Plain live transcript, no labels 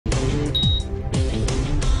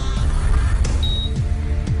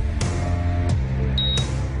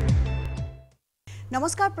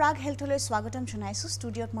নমস্কাৰ প্ৰাগ হেলথলৈ স্বাগতম জনাইছো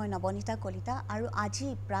ষ্টুডিঅত মই নবনীতা কলিতা আৰু আজি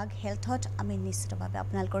প্ৰাগ হেলথত আমি নিশ্চিতভাৱে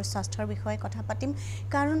আপোনালোকৰ স্বাস্থ্যৰ বিষয়ে কথা পাতিম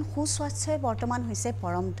কাৰণ সুস্বাস্থ্যই বৰ্তমান হৈছে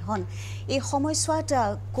পৰম ধন এই সময়ছোৱাত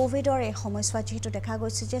কোভিডৰ এই সময়ছোৱাত যেটো দেখা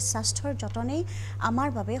গৈছে যে স্বাস্থ্যৰ যতনেই আমাৰ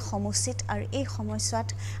বাবে সমুচিত আৰু এই সময়ছোৱাত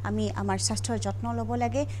আমি আমাৰ স্বাস্থ্যৰ যত্ন ল'ব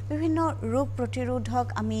লাগে বিভিন্ন ৰোগ প্ৰতিৰোধক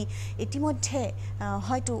আমি ইতিমধ্যে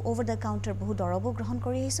হয়তো ওভাৰ দ্য কাউন্টাৰ বহু দৰব গ্ৰহণ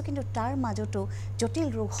কৰি আহিছো কিন্তু তাৰ মাজতো জটিল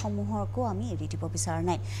ৰোগসমূহকো আমি এৰি দিব বিচাৰ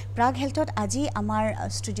নাই প্ৰাগ হেলথত আজি আমাৰ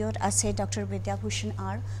ষ্টুডিঅত আছে doctor Vidyabhushan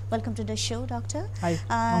R welcome to the show doctor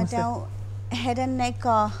তেওঁ head and neck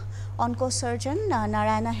onco সাৰ্জন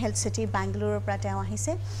Narayana health city বেংগলুৰুৰ পৰা তেওঁ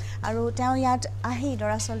আহিছে আৰু তেওঁ ইয়াত আহি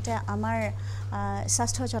দৰাচলতে আমাৰ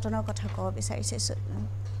স্বাস্থ্য যতনৰ কথা ক'ব বিচাৰিছে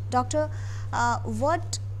doctor what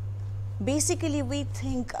basically we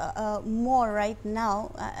think more right now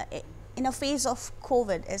in a phase of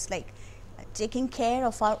COVID is like taking care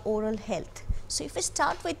of our oral health. So if we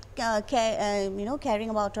start with caring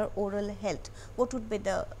about our oral health, what would be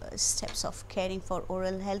the steps of caring for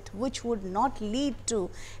oral health which would not lead to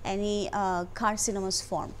any carcinoma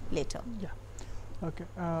form later? Yeah. Okay.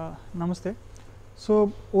 Namaste. So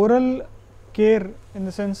oral care in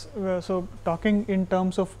the sense, so talking in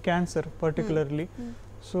terms of cancer particularly.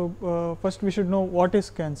 So first we should know what is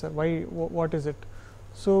cancer, what is it.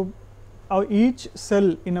 So each cell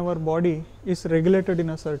in our body is regulated in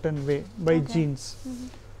a certain way by genes.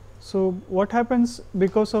 So what happens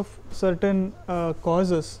because of certain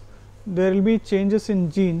causes, there will be changes in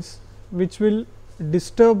genes which will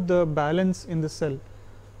disturb the balance in the cell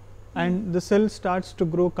and the cell starts to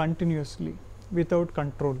grow continuously without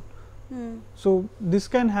control. So this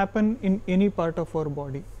can happen in any part of our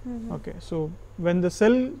body. Okay, so when the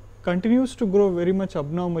cell continues to grow very much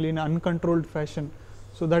abnormally in uncontrolled fashion,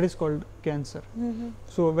 so that is called cancer.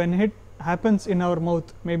 So when it happens in our mouth,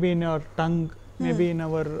 maybe in our tongue, maybe in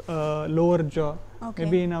our lower jaw,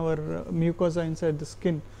 maybe in our mucosa inside the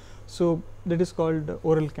skin, so that is called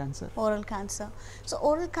oral cancer. Oral cancer. So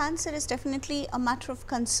oral cancer is definitely a matter of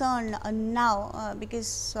concern now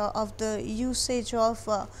because of the usage of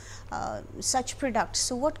such products.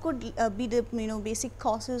 So what could be the basic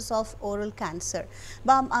causes of oral cancer?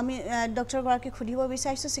 Ba ami Dr. Goraki khudhibo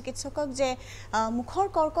bisarisu chikitsakok je mukhor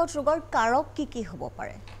korkot rogar karok ki hobo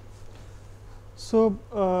pare? So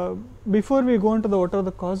before we go into what are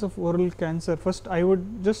the cause of oral cancer, first I would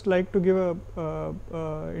just like to give a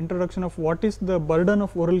introduction of what is the burden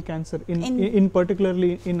of oral cancer in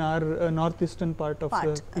particularly in our northeastern part of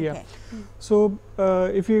So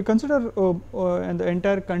if you consider in the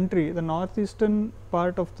entire country, the northeastern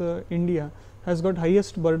part of the India has got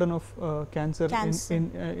highest burden of cancer.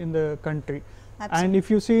 In the country. Absolutely. And if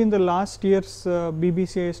you see in the last year's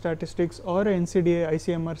BBCI statistics or NCDA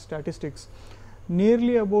ICMR statistics,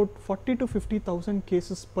 nearly about 40 to 50,000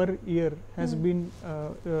 cases per year has been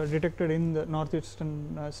detected in the northeastern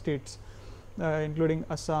states, including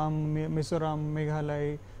Assam, Mizoram,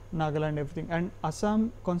 Meghalaya, Nagaland, everything. And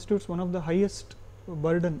Assam constitutes one of the highest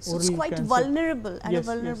burden so oral it's quite cancer. Vulnerable at a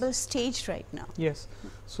vulnerable stage right now. Yes.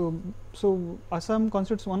 So Assam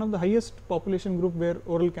constitutes one of the highest population group where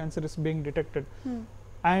oral cancer is being detected.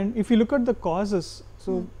 And if you look at the causes,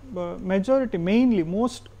 so mainly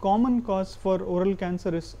most common cause for oral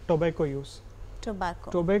cancer is tobacco use.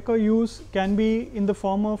 Tobacco use can be in the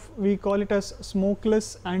form of, we call it as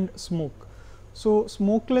smokeless and smoke. So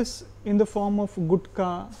smokeless in the form of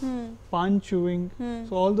gutka, pan chewing,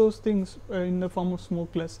 so all those things in the form of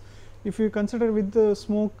smokeless. If you consider with the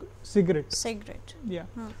smoke, cigarette. Yeah.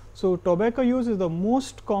 So tobacco use is the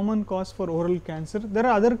most common cause for oral cancer. There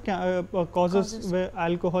are other causes where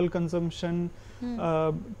alcohol consumption,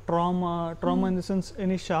 trauma in the sense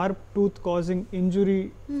any sharp tooth causing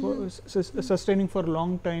injury, sustaining for a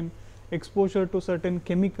long time, exposure to certain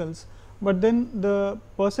chemicals. But then the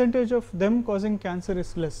percentage of them causing cancer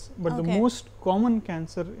is less. But the most common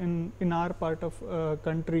cancer in our part of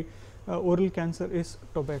country, oral cancer is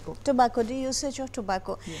tobacco. The usage of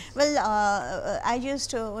tobacco. Yes. Well, I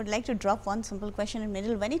just would like to drop one simple question in the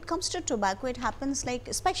middle. When it comes to tobacco, it happens like,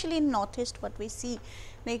 especially in Northeast, what we see,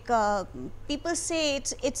 like people say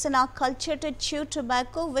it's in our culture to chew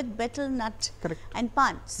tobacco with betel nut and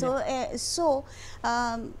pan. So,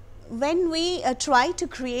 when we try to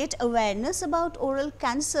create awareness about oral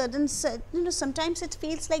cancer, then sometimes it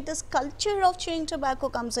feels like this culture of chewing tobacco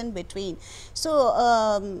comes in between. So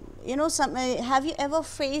have you ever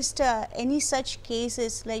faced any such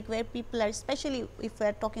cases, like where people are, especially if we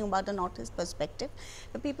are talking about the Northeast perspective,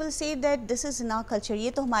 where people say that this is in our culture,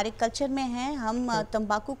 ये तो हमारे culture में है, हम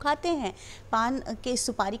तंबाकू खाते हैं, पान के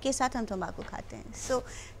सुपारी के साथ हम तंबाकू खाते हैं. So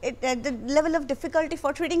the level of difficulty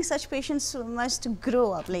for treating such patients must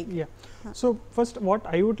grow up. So first, what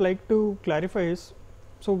I would like to clarify is,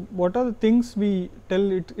 so what are the things we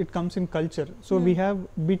tell it comes in culture? So we have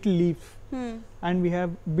betel leaf and we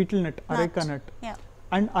have betel nut, areca nut.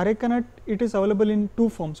 And areca nut, it is available in two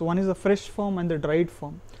forms. One is the fresh form and the dried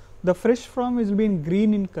form. The fresh form is being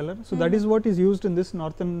green in color, so that is what is used in this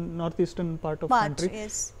northeastern part of country.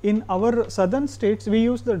 Yes. In our southern states, we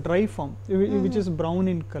use the dry form, which is brown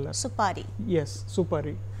in color. Supari. Yes,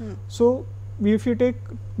 supari. So if you take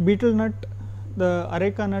betel nut, the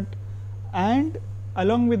areca nut, and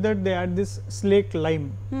along with that they add this slake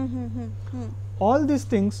lime. All these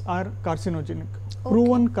things are carcinogenic,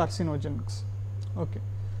 proven carcinogenics. Okay.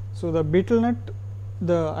 So the betel nut,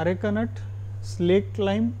 the areca nut, slake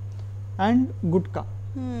lime, and gutka.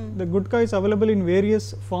 The gutka is available in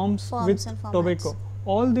various forms with tobacco.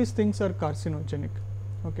 All these things are carcinogenic.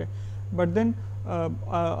 Okay. But then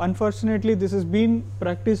unfortunately this has been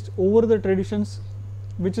practiced over the traditions,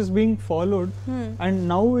 which is being followed, and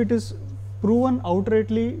now it is proven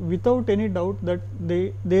outrightly without any doubt that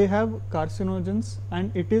they have carcinogens, and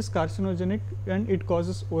it is carcinogenic and it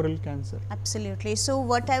causes oral cancer. Absolutely. So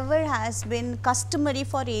whatever has been customary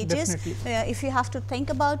for ages, if you have to think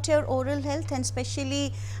about your oral health and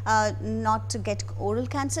especially not to get oral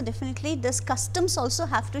cancer, definitely this customs also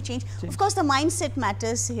have to change. Of course the mindset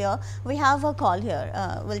matters here. We have a call here.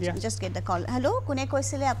 We'll just get the call. Hello, kune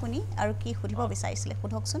koisile apuni aru ki khuribo bisarisile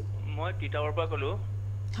khudokson? Moi Titawar pa kolu.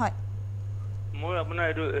 Hoy. More अपना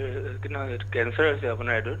cancer হৈছে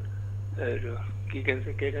আপোনাৰ এটো কি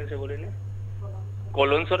cancer বলে নে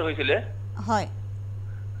কলনসৰ হৈছিলে হয়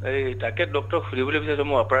এই তাকে ডক্টৰ খুৰিবলৈ বিচাৰিছো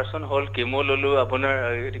মই অপাৰেশন হল কেমো ললো আপোনাৰ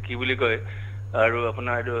কি বুলি কয় আৰু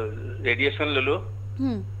আপোনাৰ এটো ৰেডিয়েশন ললো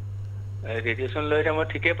ৰেডিয়েশন লৈ মই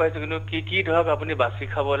ঠিকে পাইছো কিন্তু কি ধৰক আপুনি বাছি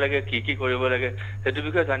খাব লাগে কি কৰিব লাগে হেতু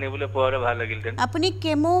বিষয়ে জানিবলৈ পোৱাৰে ভাল লাগিল তেন আপুনি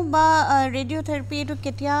কেমো বা ৰেডিওথেৰাপি এটো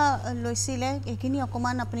কেতিয়া লৈছিলে এখিনি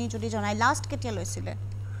অকমান আপুনি যদি জনাই লাষ্ট কেতিয়া লৈছিলে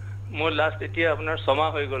মোৰ লাষ্ট এতিয়া আপোনাৰ সমা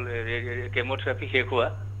হৈ গল কেমোথেৰাপি শেষ হোৱা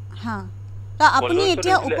হা তা আপুনি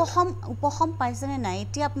এতিয়া উপশম পাইছে নে নাই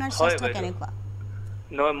এতিয়া আপোনাৰ স্বাস্থ্য কেনেকুৱা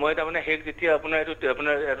No, মই তাৰমানে হেক যেতিয়া আপোনাৰ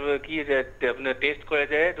কি যে আপোনাৰ টেষ্ট কৰা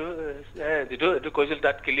যায় এটো কৈছিল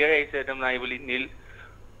তাত ক্লিয়াৰ আহিছে একদম নাই বুলি নীল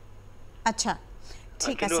আচ্ছা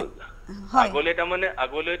ঠিক আছে হয়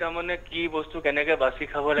আগলৈ তাৰমানে কি বস্তু কেনেকৈ বাছি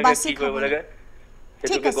খাব লাগে কি কৰিব লাগে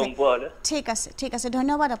ঠিক আছে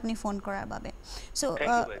ধন্যবাদ আপনি ফোন করার বাবে so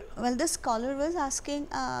well this caller was asking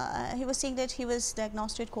he was saying that he was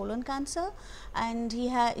diagnosed with colon cancer and he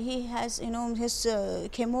has his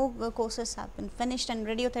chemo courses have been finished and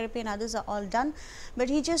radiotherapy and others are all done but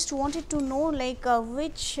he just wanted to know like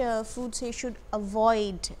which foods he should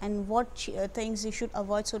avoid and what things he should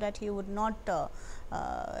avoid so that he would not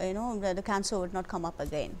the cancer would not come up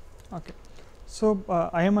again. Okay. So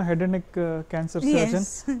I am a head and neck cancer surgeon.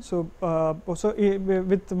 So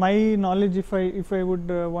with my knowledge, if I would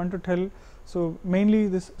want to tell, so mainly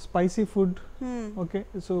this spicy food, okay.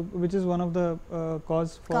 So which is one of the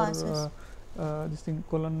cause for this thing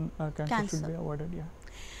colon cancer should be avoided. Yeah.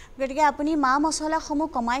 গতিকে আপুনি মা মছলাসমূহ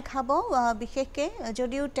কমাই খাব বিশেষকৈ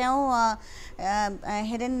যদিও তেওঁ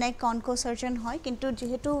head and neck onco সাৰ্জন হয় কিন্তু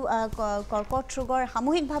যেহেতু কৰ্কট ৰোগৰ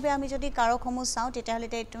সামূহিকভাৱে আমি যদি কাৰকসমূহ চাওঁ তেতিয়াহ'লে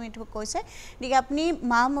তুমি কৈছে গতিকে আপুনি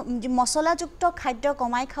মছলাযুক্ত খাদ্য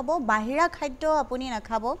কমাই খাব বাহিৰা খাদ্য আপুনি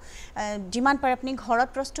নাখাব যিমান পাৰে আপুনি ঘৰত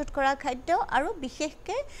প্ৰস্তুত কৰা খাদ্য আৰু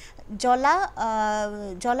বিশেষকৈ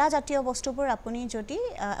জ্বলা জাতীয় বস্তুবোৰ আপুনি যদি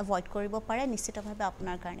এভয়েড কৰিব পাৰে নিশ্চিতভাৱে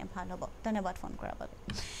আপোনাৰ কাৰণে ভাল হ'ব ধন্যবাদ ফোন কৰাৰ বাবে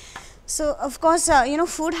So of course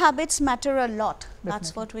food habits matter a lot. Definitely. That's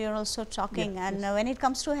what we are also talking and when it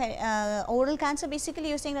comes to oral cancer basically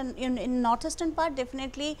you're saying that in northeastern part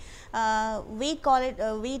definitely we call it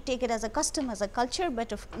we take it as a custom as a culture but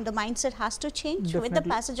the mindset has to change with the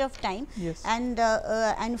passage of time and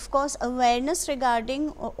of course awareness regarding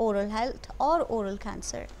oral health or oral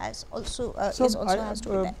cancer has also has to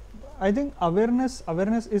be there. I think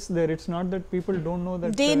awareness is there. It's not that people don't know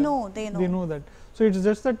that. They know that. So it's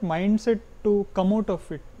just that mindset to come out of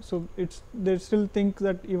it. so they still think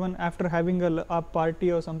that even after having a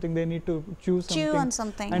party or something, they need to chew on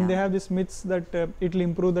something, and they have this myths that it will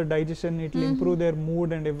improve the digestion, it will improve their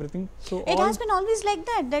mood and everything. So it has been always like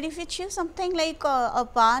that if you chew something like a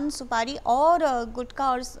pan, supari or gutka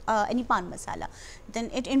or any pan masala, then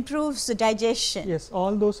it improves the digestion. Yes,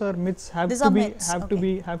 all those are myths, have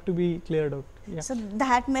to be cleared out. Yeah. So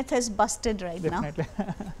that myth is busted right Definitely.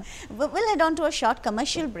 now. We'll head on to a short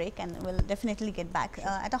commercial break and we'll definitely get back.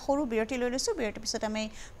 At a horu biroti loi loisu, biroti pisot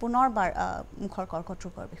ame punorbar mukhor korkot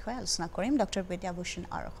rupor bishoye alochona korim Dr. Vidya Bhushan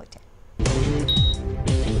aur hoite.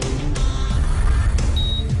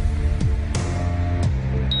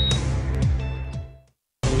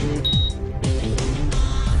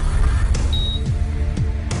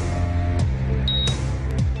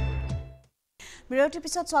 বিৰতিৰ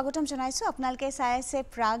পিছত স্বাগতম জনাইছো আপোনালোকে চাই আছে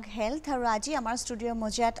Prag health আৰু আজি আমাৰ ষ্টুডিঅ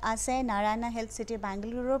মজিয়াত আছে নাৰায়ণ হেলথ সিটি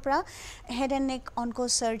বেংগালুৰুৰ পৰা head and neck onco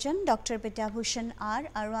সাৰ্জন doctor বিদ্যা ভূষণ আৰ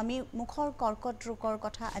আৰু আমি মুখৰ কৰ্কট ৰোগৰ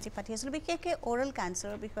কথা আজি পাতি আছিলোঁ বিশেষকৈ ওৰেল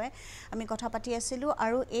কেঞ্চাৰৰ বিষয়ে আমি কথা পাতি আছিলোঁ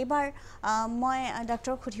আৰু এইবাৰ মই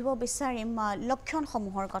ডক্টৰক সুধিব বিচাৰিম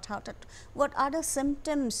লক্ষণসমূহৰ কথা what are the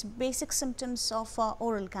symptoms basic symptoms of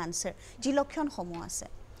oral cancer যি লক্ষণসমূহ আছে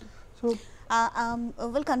so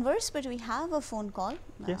we'll converse, but we have a phone call.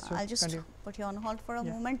 Yes, sure. I'll just put you on hold for a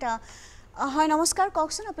Yeah. moment. Hi, namaskar.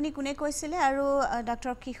 Kokson, apni kune koisile aru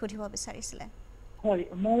doctor ki khudhibo bisarisile. Hi,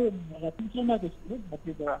 moi Ratul Sharma koisile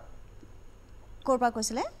Bhati Dara. Korpa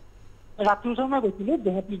koisile? Ratul Sharma koisile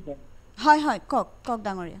Bhati Dara. Hi, kok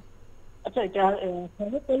dangoria. Acha,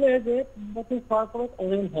 sare pele je bati corporate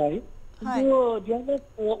oral hai. So there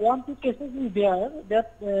are one two cases is there that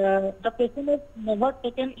the patient has never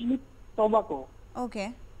taken any tobacco. Okay.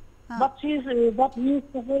 But he is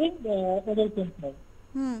suffering oral cancer.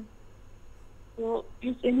 So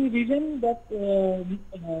is any reason that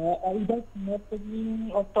either not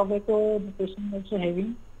taking of tobacco, the patient also having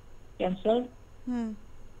cancer?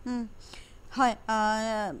 Hi,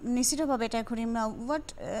 Nisito Babeta Kurim, what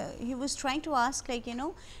he was trying to ask, like,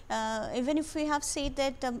 even if we have said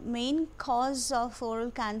that the main cause of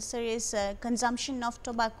oral cancer is consumption of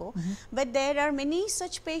tobacco, but there are many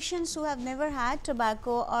such patients who have never had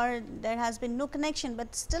tobacco or there has been no connection,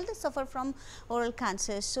 but still they suffer from oral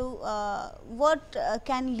cancer. So, what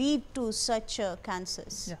can lead to such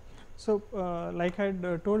cancers? Yeah. So, like I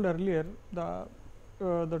had told earlier,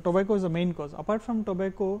 the tobacco is the main cause. Apart from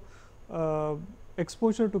tobacco,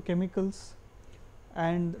 exposure to chemicals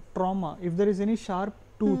and trauma, if there is any sharp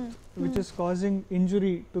tooth which is causing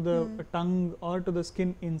injury to the tongue or to the skin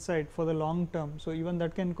inside for the long term, so even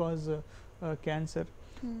that can cause cancer.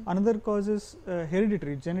 Another cause is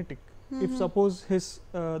hereditary, genetic. If suppose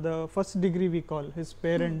the first degree we call, his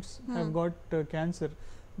parents have got cancer,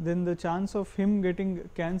 then the chance of him getting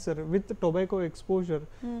cancer with tobacco exposure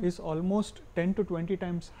is almost 10 to 20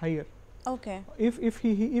 times higher. Okay.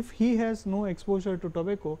 If he has no exposure to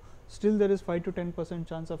tobacco, still there is 5 to 10%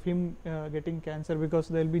 chance of him getting cancer because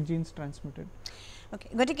there will be genes transmitted. Okay.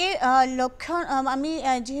 গতিকে লক্ষণ আমি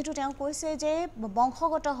যেহেতু তেওঁ কৈছে যে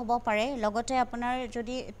বংশগত হ'ব পাৰে লগতে আপোনাৰ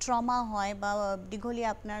যদি ট্ৰমা হয় বা দীঘলীয়া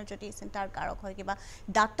আপোনাৰ যদি চিন্তাৰ কাৰক হয় কিবা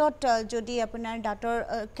দাঁতত যদি আপোনাৰ দাঁতৰ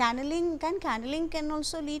canneling can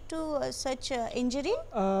also lead to such injury?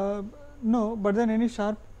 No, but then any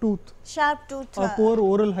sharp tooth or poor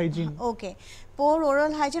oral hygiene. Okay. poor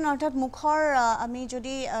oral hygiene অর্থাৎ মুখৰ আমি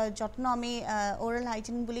যদি যত্ন আমি oral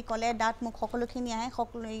hygiene বুলি ক'লে দাঁত মুখ সকলোখিনি আহে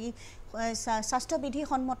সকলো স্বাস্থ্যবিধি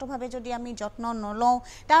সন্মতভাৱে যদি আমি যত্ন নলওঁ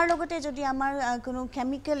তাৰ লগতে যদি আমাৰ কোনো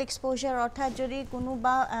কেমিক্যাল এক্সপোজাৰ অৰ্থাৎ যদি কোনো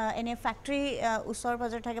বা এনে ফ্যাক্টৰী ওচৰ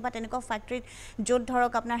পাজৰ থাকে বা তেনেকুৱা ফ্যাক্টৰীত য'ত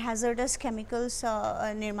ধৰক আপোনাৰ হ্যাজাৰ্ডাস কেমিক্যালছ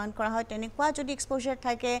নিৰ্মাণ কৰা হয় তেনেকুৱা যদি এক্সপোজাৰ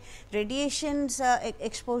থাকে ৰেডিয়েশনছ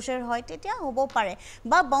এক্সপোজাৰ হয় তেতিয়া হ'ব পাৰে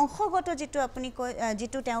বা বংশগত যেটো আপুনি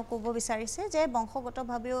যেটো তেওঁ ক'ব বিচাৰিছে যে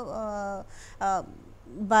বংশগতভাৱেও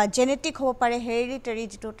বা জেনেটিক হ'ব পাৰে হেৰিডিটাৰি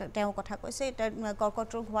যেটো তেওঁ কথা কৈছে এটা কৰ্কট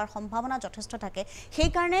ৰোগ হোৱাৰ সম্ভাৱনা যথেষ্ট থাকে সেই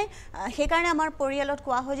কাৰণে আমাৰ পৰিয়ালত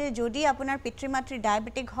কোৱা হয় যে যদি আপোনাৰ পিতৃ মাতৃ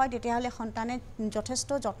ডায়াবেটিক হয় তেতিয়াহলে সন্তানে যথেষ্ট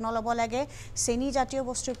যত্ন ল'ব লাগে চেনি জাতীয়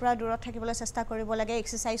বস্তুৰ পৰা দূৰত থাকিবলৈ চেষ্টা কৰিব লাগে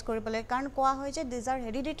এক্সাৰসাইজ কৰিব লাগে কাৰণ কোৱা হয় যে these are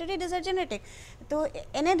হেৰিডিটাৰি these are genetic তো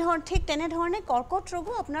ঠিক তেনে ধৰণে কৰ্কট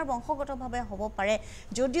ৰোগো আপোনাৰ বংশগতভাৱে হ'ব পাৰে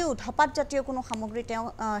যদিও ধপাত জাতীয় কোনো সামগ্ৰী তেওঁ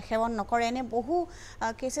সেৱন নকৰে এনে বহু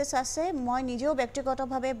কেছেছ আছে মই নিজেও ব্যক্তিগত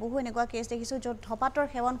ভাবে বহু এনেকুৱা কেছ দেখিছো য'ত ধপাতৰ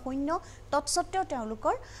সেৱন শূন্য তৎসত্ত্বেও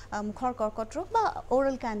তেওঁলোকৰ মুখৰ কৰ্কট ৰোগ বা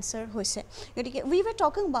oral cancer হৈছে গতিকে we were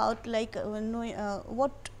talking about like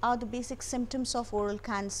what are the basic symptoms of oral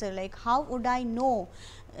cancer like how would I know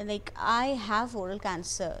like I have oral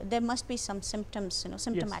cancer there must be some symptoms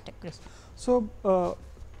symptomatic yes. So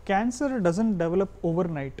cancer doesn't develop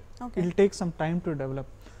overnight. Okay. It will take some time to develop.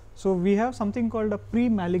 So we have something called a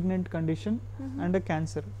pre-malignant condition and a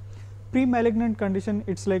cancer. Pre-malignant condition,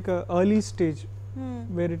 it's like a early stage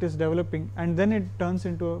where it is developing, and then it turns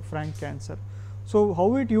into a frank cancer. So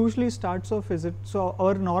how it usually starts off is so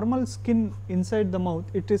our normal skin inside the mouth,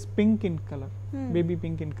 it is pink in color, baby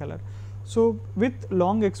pink in color. So with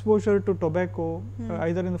long exposure to tobacco,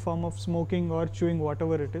 either in the form of smoking or chewing,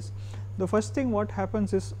 whatever it is, the first thing what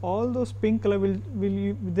happens is all those pink color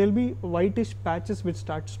there'll be whitish patches which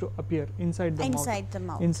starts to appear inside the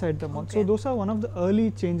mouth. Inside the mouth. So those are one of the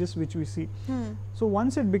early changes which we see. So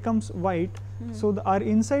once it becomes white, so our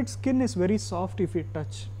inside skin is very soft if we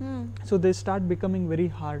touch. So they start becoming very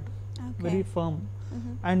hard, very firm,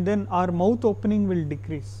 and then our mouth opening will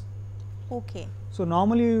decrease. Okay. So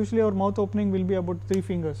normally, usually our mouth opening will be about 3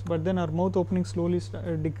 fingers, but then our mouth opening slowly starts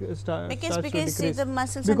to decrease. Because the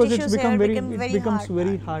muscles because and it's tissues becomes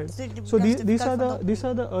very hard. So these are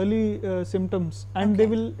the early symptoms, and they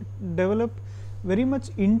will develop very much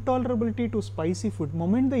intolerability to spicy food.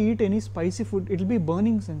 Moment they eat any spicy food, it will be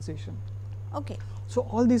burning sensation. Okay. So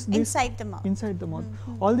all these inside the mouth. Inside the mouth.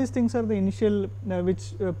 All these things are the initial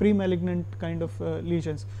pre-malignant kind of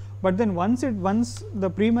lesions. But then once the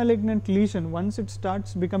pre-malignant lesion, once it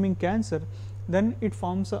starts becoming cancer, then it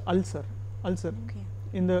forms a ulcer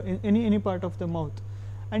in any part of the mouth.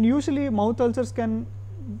 And usually mouth ulcers can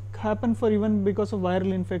happen for even because of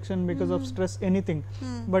viral infection, because of stress, anything.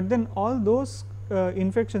 But then all those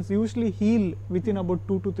infections usually heal within about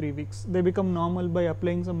 2 to 3 weeks. They become normal by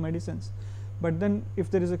applying some medicines. But then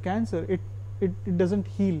if there is a cancer, it doesn't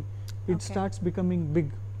heal. It starts becoming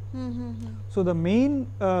big. So the main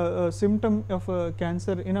symptom of a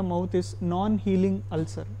cancer in a mouth is non-healing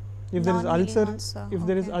ulcer. If there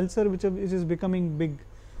is ulcer which is becoming big,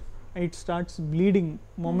 it starts bleeding.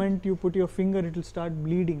 Moment you put your finger, it will start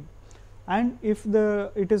bleeding. And if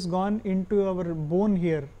it is gone into our bone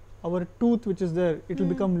here, our tooth which is there, it will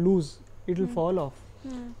become loose. It will fall off.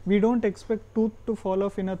 We don't expect tooth to fall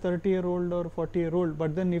off in a 30-year-old or 40-year-old,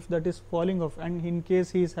 but then if that is falling off, and in case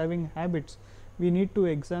he is having habits, we need to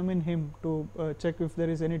examine him to check if there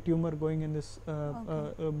is any tumor going in this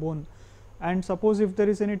bone. And suppose if there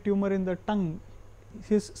is any tumor in the tongue,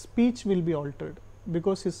 his speech will be altered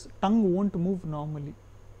because his tongue won't move normally.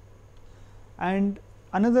 And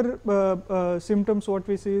another symptoms what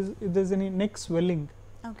we see is if there is any neck swelling.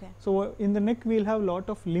 So in the neck we will have lot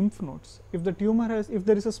of lymph nodes. If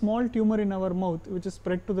there is a small tumor in our mouth which is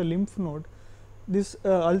spread to the lymph node, this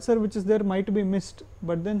ulcer which is there might be missed,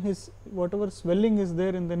 but then whatever swelling is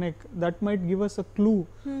there in the neck, that might give us a clue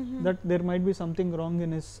that there might be something wrong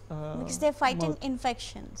in his because they are fighting mouth.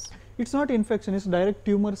 Infections. It's not infection, it's direct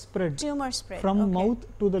tumor spread from mouth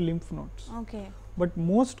to the lymph nodes. But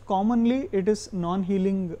most commonly it is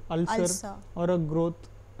non-healing ulcer or a growth,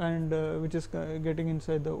 and which is getting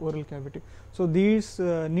inside the oral cavity. So these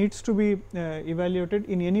needs to be evaluated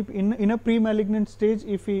in a pre-malignant stage.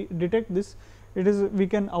 If we detect this, we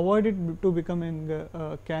can avoid it to becoming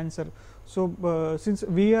cancer. So since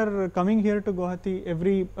we are coming here to Guwahati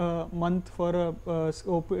every month for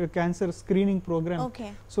a cancer screening program,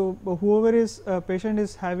 so whoever is patient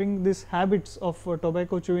is having these habits of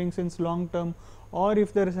tobacco chewing since long term, or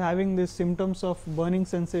if they are having these symptoms of burning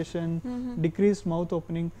sensation, decreased mouth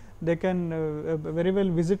opening, they can very well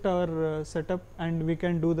visit our setup, and we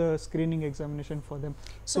can do the screening examination for them.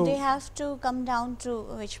 So they have to come down to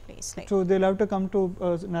which place? So they will have to come to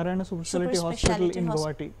Narayana Super Speciality Hospital in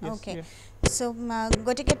Guwahati. So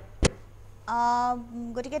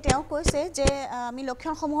গতিকে তেওঁ কৈছে যে আমি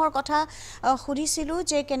লক্ষণসমূহৰ কথা সুধিছিলোঁ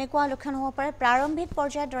যে কেনেকুৱা লক্ষণ হ'ব পাৰে প্ৰাৰম্ভিক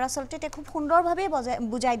পৰ্যায়ত। দৰাচলতে তেওঁ খুব সুন্দৰভাৱে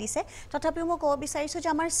বুজাই দিছে। তথাপিও মই ক'ব বিচাৰিছোঁ যে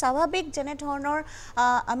আমাৰ স্বাভাৱিক যেনে ধৰণৰ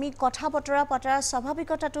আমি কথা বতৰা পতাৰ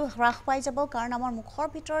স্বাভাৱিকতাটো হ্ৰাস পাই যাব, কাৰণ আমাৰ মুখৰ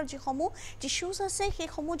ভিতৰৰ যিসমূহ টিস্যুজ আছে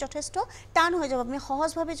সেইসমূহ যথেষ্ট টান হৈ যাব। আমি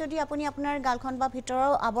সহজভাৱে যদি আপুনি আপোনাৰ গালখন বা ভিতৰৰ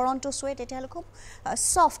আৱৰণটো চুৱে, তেতিয়াহ'লে খুব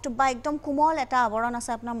ছফ্ট বা একদম কোমল এটা আৱৰণ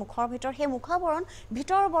আছে আপোনাৰ মুখৰ ভিতৰত। সেই মুখাৱৰণ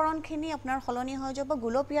ভিতৰৰ বৰণখিনি আপোনাৰ সলনি হৈ যাব,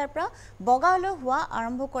 গুলপীয়াৰ পৰা বগালৈ হোৱা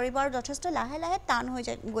আৰম্ভ কৰিব আৰু যথেষ্ট লাহে লাহে টান হৈ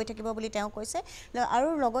গৈ থাকিব বুলি তেওঁ কৈছে। আৰু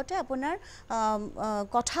লগতে আপোনাৰ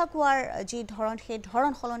কথা কোৱাৰ যি ধৰণ, সেই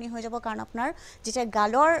ধৰণ সলনি হৈ যাব, কাৰণ আপোনাৰ যেতিয়া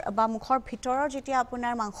গালৰ বা মুখৰ ভিতৰৰ যেতিয়া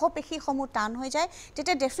আপোনাৰ মাংসপেশীসমূহ টান হৈ যায়,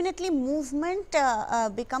 তেতিয়া ডেফিনেটলি মুভমেণ্ট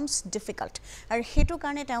বিকামছ ডিফিকাল্ট। আৰু সেইটো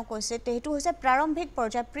কাৰণে তেওঁ কৈছে সেইটো হৈছে প্ৰাৰম্ভিক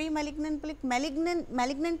পৰ্যায়, প্ৰি মেলিগনেণ্ট বুলি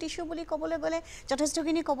মেলিগনেণ্ট টিস্যু বুলি ক'বলৈ গ'লে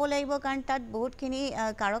যথেষ্টখিনি ক'ব লাগিব, কাৰণ তাত বহুতখিনি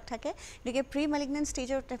কাৰক থাকে। গতিকে প্ৰি মেলিগনেন্ট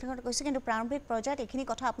ষ্টেজৰ তেখেতে কৈছে কিন্তু প্ৰাৰম্ভিক পৰ্যায়ত এইখিনি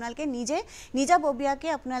কথা আপোনালোকে নিজাববীয়াকৈ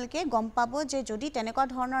আপোনালোকে গম পাব যে যদি তেনেকুৱা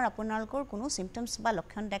ধৰণৰ আপোনালোকৰ কোনো চিম্পটমছ বা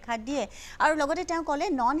লক্ষণ দেখা দিয়ে আৰু লগতে তেওঁ ক'লে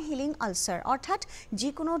নন হিলিং আলচাৰ অৰ্থাৎ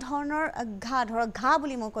যিকোনো ধৰণৰ ধৰক ঘাঁ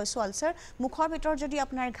বুলি মই কৈছোঁ আলচাৰ মুখৰ ভিতৰত যদি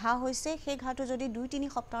আপোনাৰ ঘাঁ হৈছে সেই ঘাঁটো যদি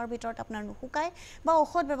 2-3 সপ্তাহৰ ভিতৰত আপোনাৰ নুশুকায় বা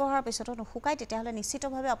ঔষধ ব্যৱহাৰৰ পিছতো নুশুকায় তেতিয়াহ'লে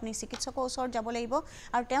নিশ্চিতভাৱে আপুনি চিকিৎসকৰ ওচৰত যাব লাগিব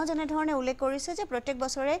আৰু তেওঁ যেনেধৰণে উল্লেখ কৰিছে যে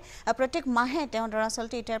প্ৰত্যেক মাহে তেওঁ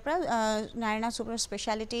দৰাচলতে এতিয়াৰ পৰা নাৰায়ণা ছুপাৰ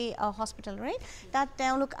স্পেচিয়ালিটি হস্পিটেলৰে তাত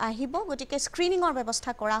তেওঁলোক আহিব গতিকে স্ক্ৰিনিঙৰ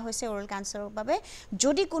ব্যৱস্থা কৰা হৈছে ওৰেল কেঞ্চাৰৰ বাবে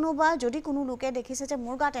যদি কোনো লোকে দেখিছে যে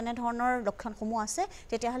মোৰ গাত এনেধৰণৰ লক্ষণসমূহ আছে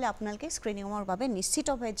তেতিয়াহ'লে আপোনালোকে স্ক্ৰিনিঙৰ বাবে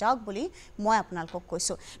নিশ্চিতভাৱে যাওক বুলি মই আপোনালোকক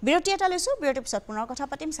কৈছোঁ বিৰতি এটা লৈছোঁ বিৰতিৰ পিছত পুনৰ কথা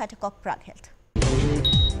পাতিম চাই থাকক প্ৰাগ হেল্থ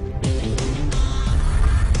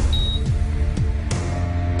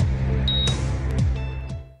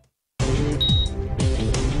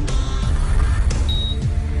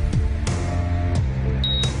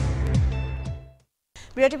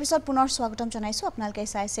বিৰতিৰ পিছত পুনৰ স্বাগতম জনাইছোঁ আপোনালোকে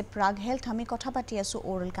চাইছে প্ৰাগ হেল্থ আমি কথা পাতি আছোঁ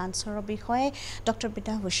ওৰেল কেঞ্চাৰৰ বিষয়ে ডক্টৰ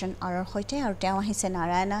বিদ্যাভূষণ আৰৰ সৈতে আৰু তেওঁ আহিছে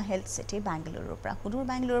নাৰায়ণা হেল্থ চিটি বেংগালুৰুৰ পৰা সুদূৰ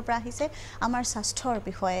বেংগালুৰুৰ পৰা আহিছে আমাৰ স্বাস্থ্যৰ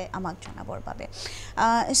বিষয়ে আমাক জনাবৰ বাবে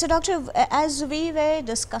so doctor as we were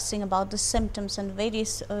discussing about the symptoms and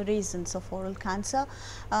various reasons of oral cancer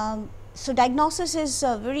so diagnosis is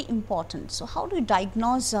very important. So how do you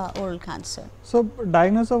diagnose oral cancer? So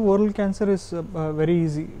diagnosis of oral cancer is very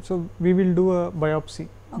easy. So we will do a biopsy.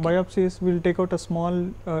 Okay. Biopsy is we'll take out a small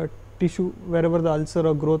tissue wherever the ulcer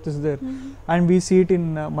or growth is there, and we see it in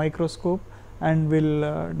microscope and will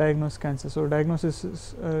diagnose cancer. So diagnosis is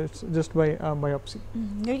just by biopsy.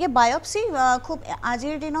 গতিকে biopsy খুব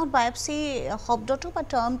আজিৰ দিনত biopsy শব্দটো বা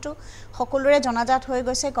টাৰ্মটো সকলোৰে জনাজাত হৈ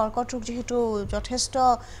গৈছে কৰ্কট ৰোগ যেহেতু যথেষ্ট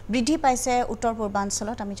বৃদ্ধি পাইছে উত্তৰ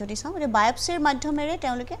পূৰ্বাঞ্চলত আমি যদি চাওঁ গতিকে বায়োপসিৰ মাধ্যমেৰে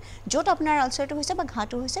তেওঁলোকে য'ত আপোনাৰ আলচাৰটো হৈছে বা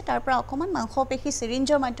ঘাঁটো হৈছে তাৰ পৰা অকণমান মাংসপেশী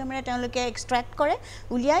চিৰিঞ্জৰ মাধ্যমেৰে তেওঁলোকে এক্সট্ৰেক্ট কৰে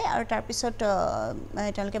উলিয়াই আৰু তাৰপিছত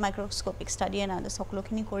তেওঁলোকে মাইক্ৰস্কোপিক ষ্টাডি এনালাইচিছ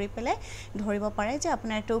সকলোখিনি কৰি পেলাই ধৰিব পাৰে যে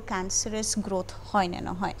আপোনাৰ এইটো কেঞ্চাৰাছ growth hoy na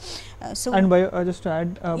no hoy so and just to add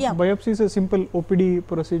biopsy is a simple OPD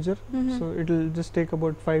procedure so it will just take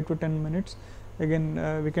about 5 to 10 minutes again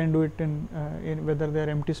we can do it in whether they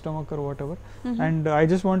are empty stomach or whatever and I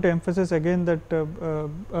just want to emphasize again that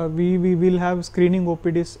we will have screening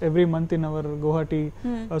OPDs every month in our Guwahati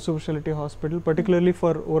specialty hospital particularly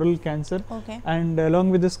for oral cancer and along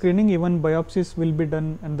with the screening even biopsies will be done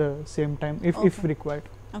at the same time if required.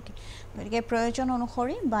 Okay. গতিকে প্ৰয়োজন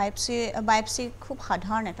অনুসৰি biopsy খুব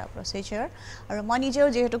সাধাৰণ এটা procedure আৰু মই নিজেও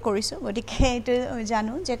যেহেতু কৰিছোঁ গতিকে এইটো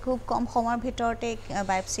জানো যে খুব কম সময়ৰ ভিতৰতে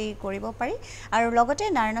বায়োপসি কৰিব পাৰি আৰু লগতে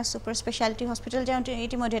নাৰায়ণা ছুপাৰ স্পেচিয়ালিটি হস্পিটেল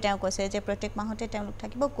ইতিমধ্যে তেওঁ কৈছে যে প্ৰত্যেক মাহতে তেওঁলোক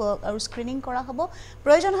থাকিব আৰু স্ক্ৰিনিং কৰা হ'ব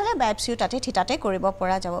প্ৰয়োজন হ'লে বায়োপসিও তাতে কৰিব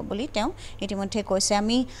পৰা যাব বুলি তেওঁ ইতিমধ্যে কৈছে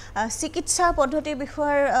আমি চিকিৎসা পদ্ধতিৰ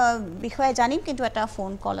বিষয়ে জানিম কিন্তু এটা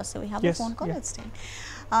ফোন কল আছে we have a phone call let's take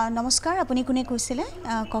নমস্কাৰ আপুনি কোনে কৈছিলে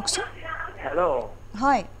কওকচোন হেল্ল'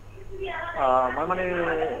 হয় মই মানে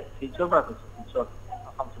শিলচৰ পৰা কৈছোঁ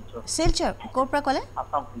শিলচৰ ক'ৰ পৰা ক'লে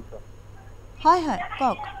আসাম শিলচৰ হয়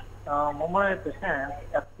কওক মই মানে পেচেণ্ট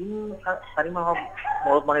 3-4 মাহৰ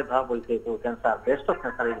মূৰত মানে ধৰা পৰিছে এইটো কেঞ্চাৰ ব্ৰেষ্টৰ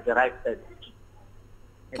কেঞ্চাৰ হৈছে ৰাইট চাইড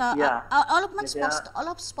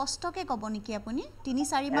অলপ স্পষ্টকৈ ক'ব নেকি আপুনি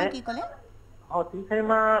 3-4 মাহ কি ক'লে 3-4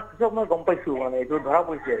 মাহ পিছত মই গম পাইছোঁ মানে এইটো ধৰা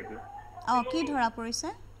পৰিছে আৰু কি ধৰা পৰিছে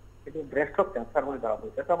এইটো ব্ৰেষ্টৰ কেঞ্চাৰ বুলি ধৰা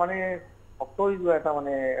পৰিছে এটা মানে শক্ত হৈ যোৱা এটা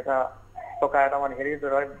মানে এটা টকা এটা মানে হেৰি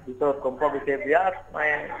ধৰা ভিতৰত গম পোৱা গৈছে বিৰাট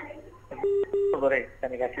মানে ধৰে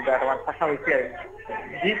তেনেকৈ কিবা এটা মানে চাকা হৈছে আৰু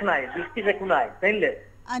বিষ নাই একো নাই জানিলে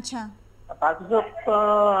আচ্ছা তাৰপিছত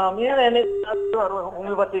আমি আৰু এনে আৰু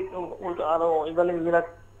হোমিওপেথিক আৰু এইবিলাক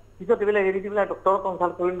পিছত এইবিলাক এৰি দিবিলাক ডক্টৰক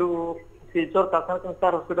কনচাল্ট কৰিলোঁ শিলচৰ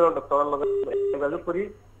কেঞ্চাৰ হস্পিটেলৰ ডক্টৰৰ লগত যোগাযোগ কৰি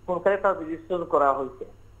সোনকালে তাৰ ৰেজিষ্ট্ৰেশ্যন কৰা হৈছে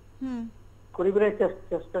কৰি পেলাই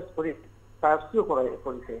টেষ্ট কৰি বায়োপচিও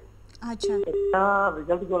কৰিছে আচ্ছা এটা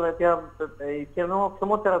ৰিজাল্ট গ'ল এতিয়া এই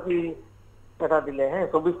কেমোথেৰাপি এটা দিলে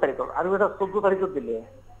 24 তাৰিখত আৰু এটা 14 তাৰিখত দিলে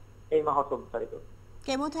এই মাহৰ 14 তাৰিখত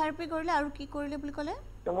কেমোথেৰাপি কৰিলে আৰু কি কৰিলে বুলি ক'লে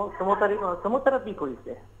কেমোথেৰাপি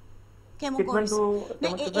কৰিছে ট্ৰিটমেণ্টটো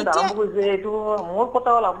আৰম্ভ কৰিছে এইটো মোৰ কথা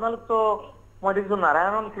হ'ল আপোনালোকতো মই দেখিছোঁ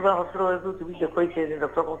নাৰায়ণ কিবা হস্পিটেলটো টিভি দেখুৱাইছে যে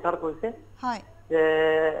ডক্টৰ কনচাল্ট কৰিছে হয় যে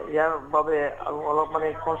ইয়াৰ বাবে আৰু অলপ মানে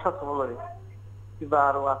কনচাল্ট হ'ব লাগে কিবা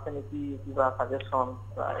আৰু আছে নেকি কিবা সাজেশ্যন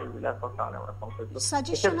এইবিলাকৰ কাৰণে মই ফোন কৰিছোঁ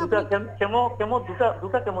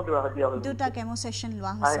দুটা কেমো দিয়া হৈছে দুটা কেমো ছেশ্যন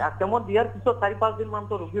লোৱা হৈছে কেমো দিয়াৰ পিছত 4-5 দিন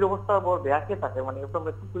মানতো ৰোগীৰ অৱস্থা বৰ বেয়াকে থাকে মানে একদম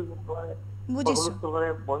একো কৰিব নোৱাৰে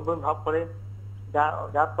বমি ভাৱ কৰে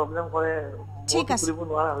গাত প্ৰব্লেম কৰে ঠিক আছে কৰিব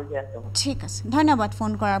নোৱাৰা হৈ যায় ঠিক আছে ধন্যবাদ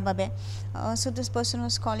ফোন কৰাৰ বাবে so this person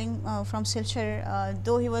was calling from Silchar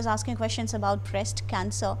though he was asking questions about breast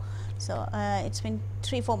cancer so it's been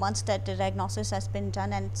 3-4 months that the diagnosis has been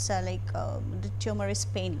done and it's the tumor is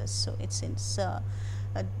painless so it's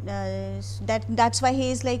that's why he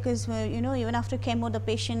is like even after chemo the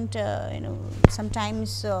patient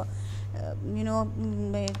sometimes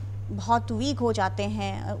बहुत week हो जाते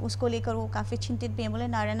हैं उसको लेकर वो काफ़ी चिंतित भी हैं बोले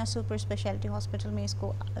नारायण सुपर स्पेशलिटी हॉस्पिटल में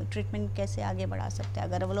इसको ट्रीटमेंट कैसे आगे बढ़ा सकते हैं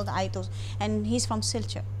अगर वो लोग आए तो and he is from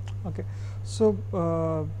Silchar Okay, so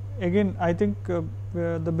again I think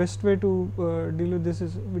the best way to deal with this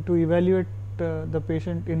is to evaluate the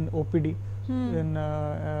patient in OPD in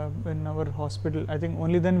our hospital. I think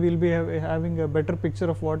only then we'll be having a better picture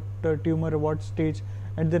of what tumor, what stage,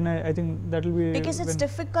 and then I think that will be because it's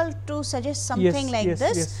difficult to suggest something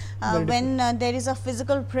this when there is a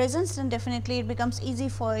physical presence then definitely it becomes easy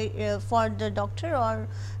for the doctor or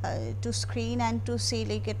to screen and to see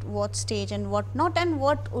like at what stage and what not and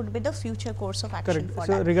what would be the future course of action correct. for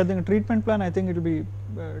So that. regarding a treatment plan I think it will be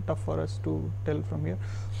tough for us to tell from here,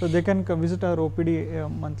 so they can visit our OPD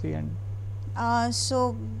monthly and सो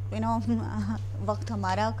वक्त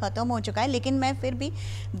हमारा ख़त्म हो चुका है लेकिन मैं फिर भी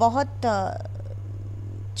बहुत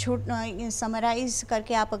समराइज़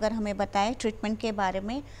करके आप अगर हमें बताएं ट्रीटमेंट के बारे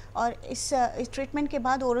में और इस ट्रीटमेंट के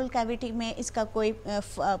बाद ओरल कैविटी में इसका कोई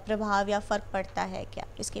प्रभाव या फ़र्क पड़ता है क्या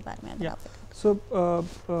इसके बारे में अगर आप बताएं सो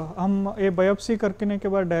हम ये बायोप्सी करने के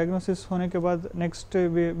बाद डायग्नोसिस होने के बाद next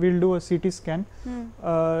will do a CT scan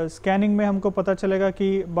scanning में हमको पता चलेगा कि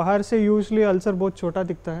बाहर से यूजुअली अल्सर बहुत छोटा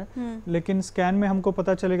दिखता है लेकिन स्कैन में हमको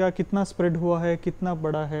पता चलेगा कितना स्प्रेड हुआ है कितना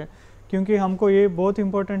बड़ा है क्योंकि हमको ये बहुत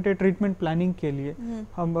इंपॉर्टेंट है ट्रीटमेंट प्लानिंग के लिए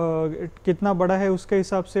हम कितना बड़ा है उसके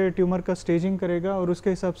हिसाब से ट्यूमर का स्टेजिंग करेगा और उसके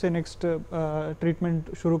हिसाब से नेक्स्ट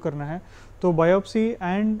ट्रीटमेंट शुरू करना है तो biopsy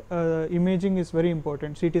and imaging is very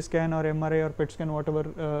important CT scan और एमआरआई और PET scan what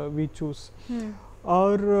ever we choose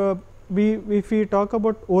और if we talk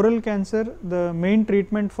about oral cancer the main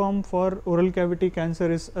treatment form for oral cavity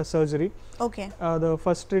cancer is a surgery. Okay. The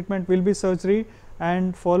first treatment will be surgery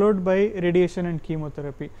and followed by radiation and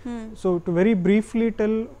chemotherapy. So to very briefly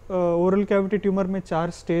tell oral cavity tumor में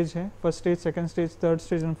 4 stage हैं first stage, second stage, third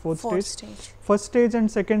stage and fourth stage. First stage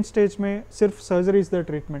and second stage में सिर्फ surgery is the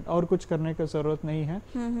treatment और कुछ करने की ज़रूरत नहीं है.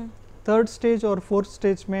 थर्ड स्टेज और फोर्थ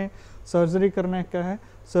स्टेज में सर्जरी करने का है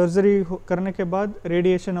सर्जरी करने के बाद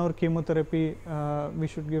रेडिएशन और chemotherapy we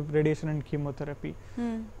should give radiation and chemotherapy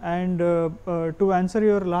and to answer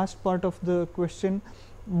your last part of the question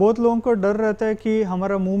बहुत लोगों को डर रहता है कि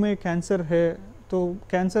हमारा मुंह में कैंसर है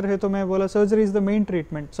तो मैं बोला surgery is the main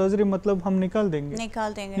treatment surgery मतलब हम निकाल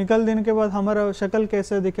देने के बाद हमारा शक्ल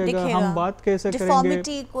कैसे दिखेगा हम बात कैसे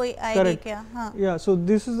करेंगे कोई आएगी क्या या so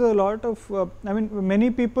this is a lot of I mean many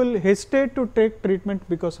people hesitate to take treatment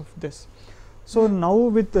because of this so now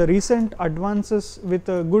with recent advances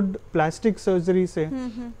with good plastic surgery say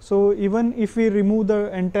so even if we remove the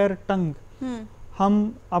entire tongue हम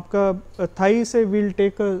आपका thigh से will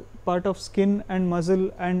take a part of skin and muscle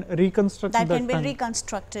and reconstruct that the can tongue. be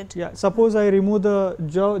reconstructed. Yeah, suppose I remove the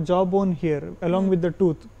jawbone here along with the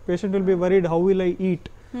tooth, patient will be worried how will I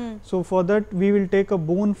eat. So for that we will take a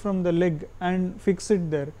bone from the leg and fix it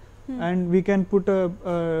there. And we can put a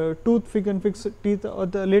tooth, we can fix teeth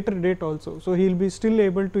at the later date also. So he'll be still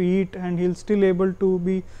able to eat and he'll still able to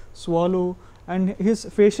be swallow and his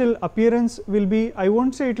facial appearance will be, I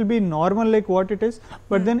won't say it will be normal like what it is,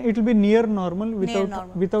 but then it will be near normal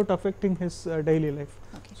without affecting his daily life.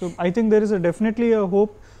 Okay. So I think there is definitely a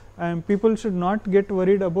hope and people should not get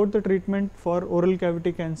worried about the treatment for oral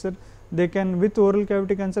cavity cancer. They can, with oral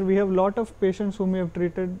cavity cancer, we have lot of patients whom we have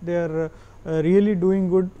treated, they are really doing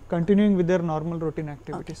good, continuing with their normal routine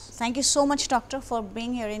activities. Okay. Thank you so much doctor for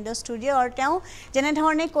being here in the studio. और তেওঁ যেনে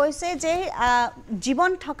ধৰণে কৈছে যে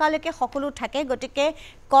জীৱন থকালৈকে সকলো থাকে গতিকে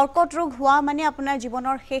কৰ্কট ৰোগ হোৱা মানে আপোনাৰ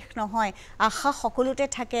জীৱনৰ শেষ নহয় আশা সকলোতে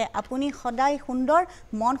থাকে আপুনি সদায় সুন্দৰ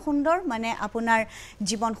মন সুন্দৰ মানে আপোনাৰ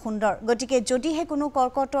জীৱন সুন্দৰ গতিকে যদিহে কোনো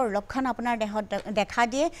কৰ্কটৰ লক্ষণ আপোনাৰ দেহত দেখা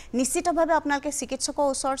দিয়ে নিশ্চিতভাৱে আপোনালোকে চিকিৎসকৰ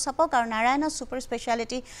ওচৰ চাপক আৰু নাৰায়ণ সুপাৰ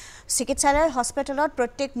স্পেশালিটি চিকিৎসালয় হস্পিটেলত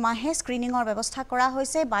প্ৰত্যেক মাহে স্ক্ৰিনিঙৰ ব্যৱস্থা কৰা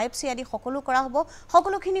হৈছে বায়োপসি আদি সকলো কৰা হ'ব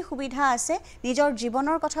সকলোখিনি সুবিধা আছে নিজৰ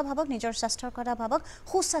জীৱনৰ কথা ভাবক নিজৰ স্বাস্থ্যৰ কথা ভাবক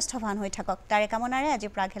সুস্বাস্থ্যৱান হৈ থাকক তাৰে কামনাৰে আজি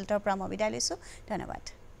প্ৰাগ হেল্থৰ পৰা মই বিদায় লৈছো ধন্যবাদ